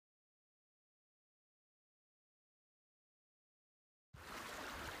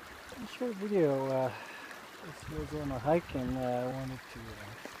short video. This was on a hike and I wanted to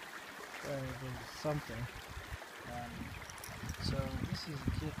try a little something. So this is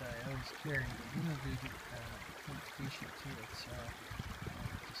a kit I always carry, but you know the notification to it, so I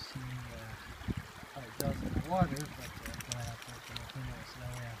wanted to see how it does in the water, but I'm gonna have to open it anyway, so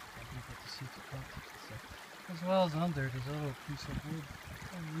that way I do get to see the contact and stuff. As well as under, there's a little piece of wood.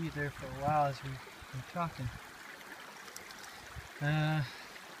 I'll leave there for a while as we've been talking.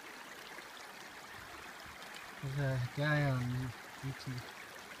 There's a guy on YouTube,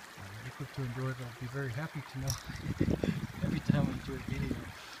 Liquid to Endure, that'll be very happy to know. Every time we do a video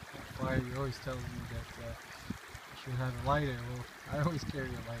on fire, he always tells me that I should have a lighter. Well, I always carry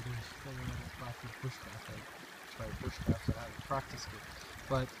a lighter, especially when I go practice bushcraft. I try bushcraft, so I have a practice kit.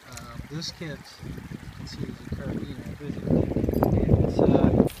 But this kit, you can see, is a carabiner, basically,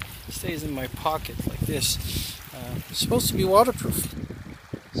 and it stays in my pocket like this. It's supposed to be waterproof,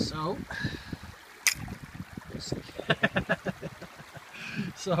 so.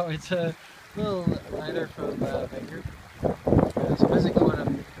 So it's a little lighter from Vancouver. So basically what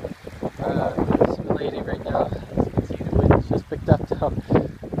I'm simulating right now, as you can see the wind just picked up now.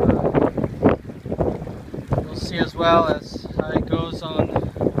 We'll see as well as how it goes on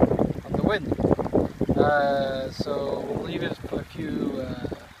the wind. So we'll leave it for a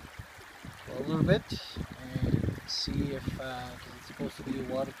little bit and see if, because it's supposed to be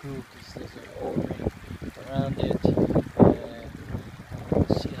waterproof, because there's an O-ring around it.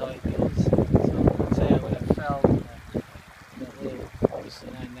 See how it goes. So let's say I would have fell in that little, obviously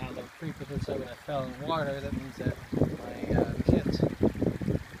not now little creek, but let's say when I fell in water, that means that my kit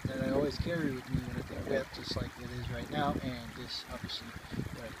that I always carry with me when I get wet, just like it is right now, and this obviously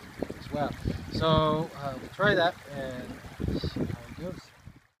what I can do as well. So we'll try that and see how it goes.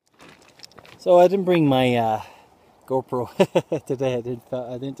 So I didn't bring my GoPro today. I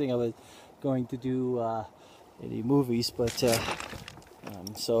didn't think I was going to do any movies, but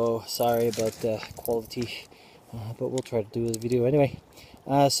so sorry about the quality, but we'll try to do this video anyway.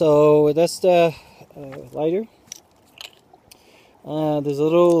 So that's the lighter. There's a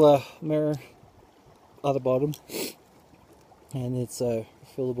little mirror at the bottom, and it's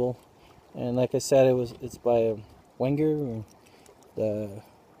refillable. And like I said, it's by Wenger, or the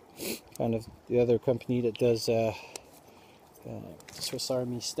kind of the other company that does Swiss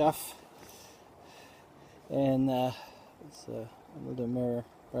Army stuff. And it's another mirror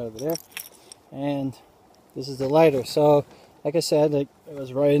right over there, and this is the lighter. So like I said, it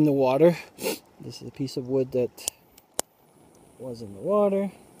was right in the water. This is a piece of wood that was in the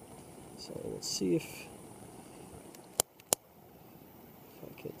water, so let's see if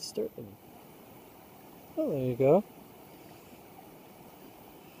I can start them. Oh, there you go.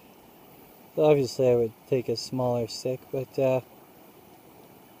 So obviously I would take a smaller stick, but yeah,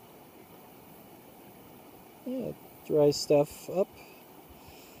 dry stuff up.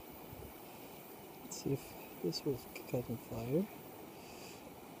 Let's see if this will catch on fire.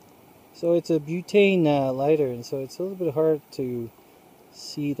 So it's a butane lighter, and so it's a little bit hard to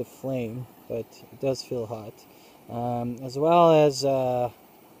see the flame, but it does feel hot. As well as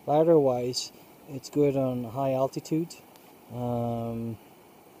lighter wise, it's good on high altitude.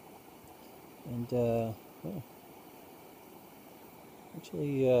 Yeah.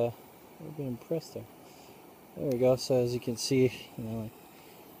 Actually, I've been impressed there. There we go. So as you can see, you know,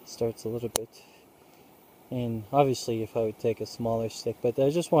 it starts a little bit. And obviously, if I would take a smaller stick, but I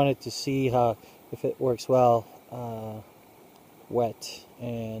just wanted to see if it works well wet,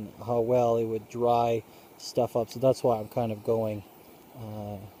 and how well it would dry stuff up. So that's why I'm kind of going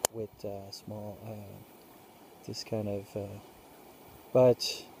with small, this kind of.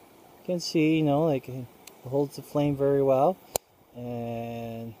 But you can see, you know, like it holds the flame very well,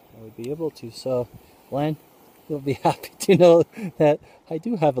 and I would be able to. So, Glenn, you'll be happy to know that I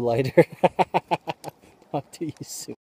do have a lighter. Talk to you soon.